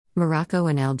Morocco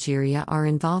and Algeria are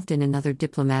involved in another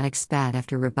diplomatic spat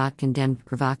after Rabat condemned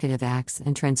provocative acts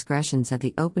and transgressions at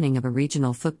the opening of a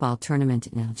regional football tournament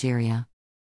in Algeria.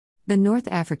 The North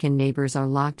African neighbors are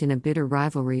locked in a bitter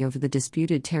rivalry over the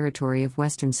disputed territory of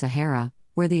Western Sahara,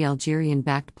 where the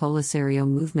Algerian-backed Polisario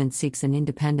movement seeks an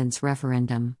independence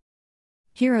referendum.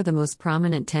 Here are the most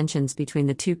prominent tensions between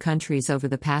the two countries over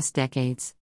the past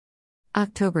decades.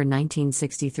 October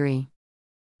 1963.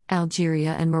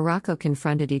 Algeria and Morocco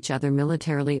confronted each other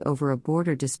militarily over a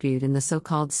border dispute in the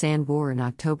so-called Sand War in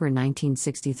October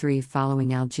 1963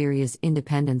 following Algeria's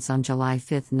independence on July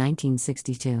 5,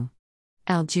 1962.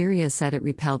 Algeria said it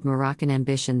repelled Moroccan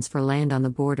ambitions for land on the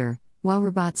border, while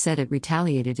Rabat said it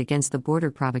retaliated against the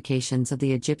border provocations of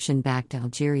the Egyptian-backed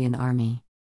Algerian army.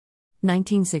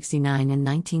 1969 and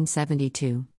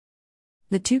 1972.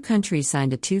 The two countries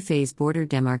signed a two-phase border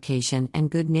demarcation and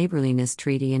good neighborliness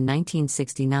treaty in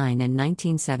 1969 and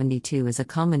 1972 as a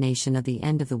culmination of the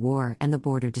end of the war and the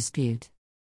border dispute.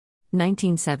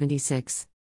 1976.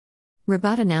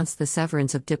 Rabat announced the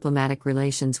severance of diplomatic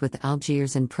relations with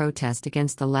Algiers in protest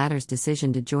against the latter's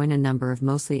decision to join a number of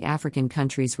mostly African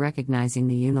countries recognizing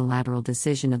the unilateral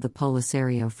decision of the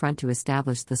Polisario Front to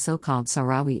establish the so-called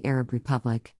Sahrawi Arab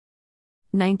Republic.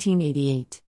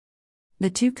 1988. The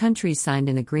two countries signed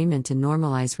an agreement to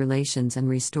normalize relations and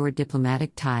restore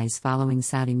diplomatic ties following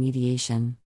Saudi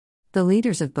mediation. The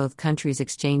leaders of both countries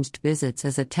exchanged visits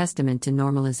as a testament to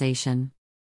normalization.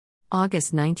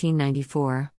 August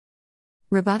 1994.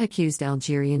 Rabat accused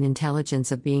Algerian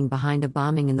intelligence of being behind a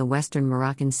bombing in the western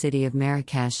Moroccan city of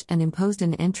Marrakesh and imposed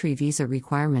an entry visa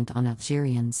requirement on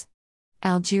Algerians.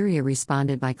 Algeria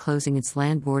responded by closing its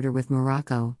land border with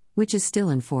Morocco, which is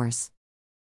still in force.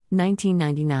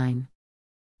 1999.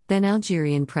 Then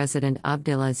Algerian President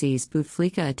Abdelaziz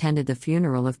Bouteflika attended the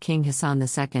funeral of King Hassan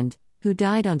II, who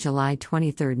died on July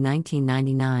 23,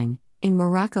 1999, in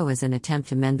Morocco as an attempt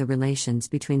to mend the relations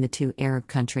between the two Arab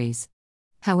countries.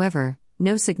 However,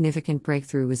 no significant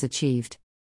breakthrough was achieved.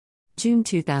 June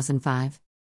 2005.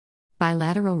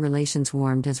 Bilateral relations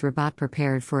warmed as Rabat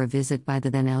prepared for a visit by the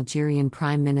then Algerian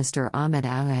Prime Minister Ahmed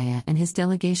Ouaia and his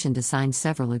delegation to sign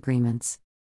several agreements.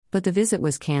 But the visit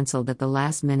was cancelled at the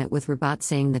last minute with Rabat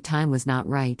saying the time was not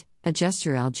right, a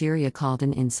gesture Algeria called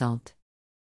an insult.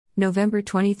 November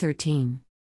 2013.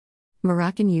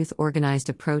 Moroccan youth organized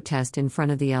a protest in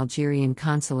front of the Algerian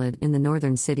consulate in the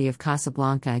northern city of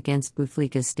Casablanca against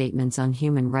Bouteflika's statements on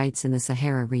human rights in the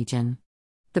Sahara region.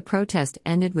 The protest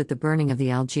ended with the burning of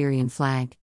the Algerian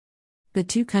flag. The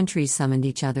two countries summoned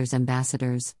each other's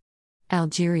ambassadors.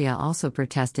 Algeria also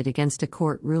protested against a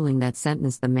court ruling that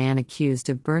sentenced the man accused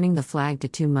of burning the flag to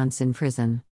 2 months in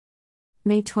prison.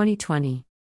 May 2020.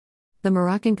 The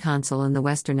Moroccan consul in the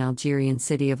western Algerian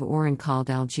city of Oran called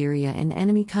Algeria an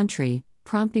enemy country,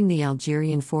 prompting the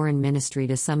Algerian Foreign Ministry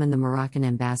to summon the Moroccan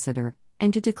ambassador,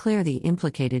 and to declare the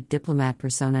implicated diplomat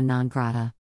persona non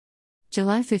grata.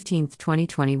 July 15,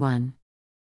 2021.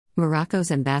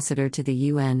 Morocco's ambassador to the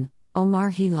UN, Omar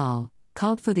Hilal,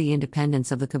 called for the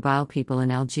independence of the Kabyle people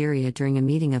in Algeria during a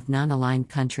meeting of non-aligned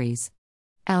countries.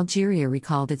 Algeria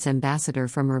recalled its ambassador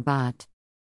from Rabat.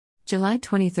 July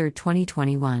 23,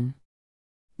 2021.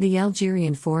 The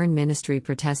Algerian Foreign Ministry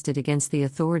protested against the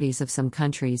authorities of some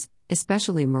countries,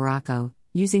 especially Morocco,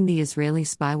 using the Israeli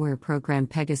spyware program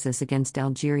Pegasus against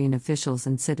Algerian officials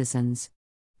and citizens.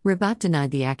 Rabat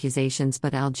denied the accusations,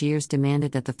 but Algiers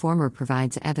demanded that the former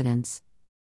provides evidence.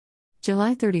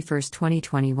 July 31,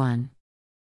 2021.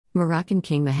 Moroccan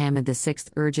King Mohammed VI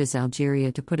urges Algeria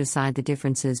to put aside the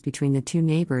differences between the two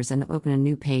neighbors and open a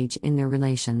new page in their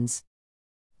relations.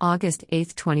 August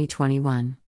 8,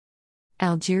 2021.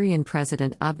 Algerian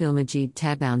President Abdelmajid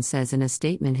Tebboune says in a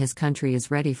statement his country is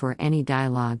ready for any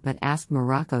dialogue but asked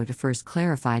Morocco to first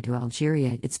clarify to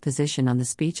Algeria its position on the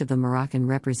speech of the Moroccan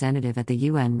representative at the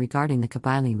UN regarding the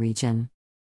Kabylie region.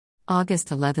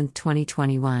 August 11,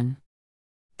 2021.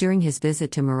 During his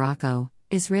visit to Morocco,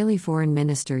 Israeli Foreign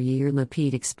Minister Yair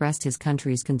Lapid expressed his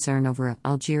country's concern over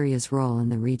Algeria's role in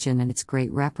the region and its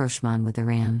great rapprochement with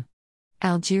Iran.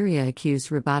 Algeria accused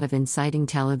Rabat of inciting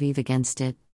Tel Aviv against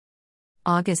it.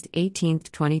 August 18,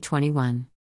 2021.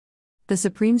 The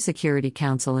Supreme Security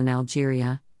Council in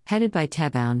Algeria, headed by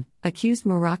Tebboune, accused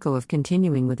Morocco of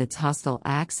continuing with its hostile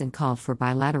acts and called for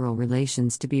bilateral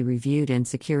relations to be reviewed and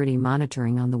security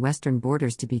monitoring on the western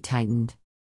borders to be tightened.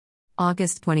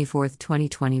 August 24,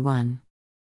 2021.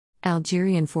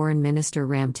 Algerian Foreign Minister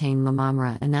Ramtane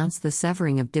Lamamra announced the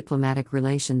severing of diplomatic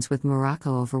relations with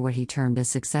Morocco over what he termed as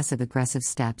successive aggressive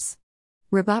steps.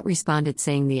 Rabat responded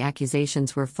saying the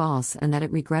accusations were false and that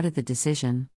it regretted the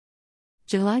decision.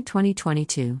 July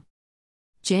 2022.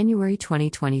 January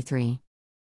 2023.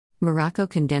 Morocco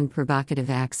condemned provocative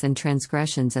acts and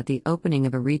transgressions at the opening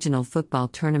of a regional football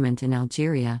tournament in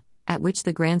Algeria, at which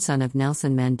the grandson of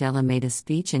Nelson Mandela made a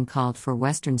speech and called for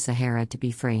Western Sahara to be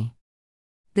free.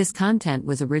 This content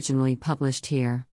was originally published here.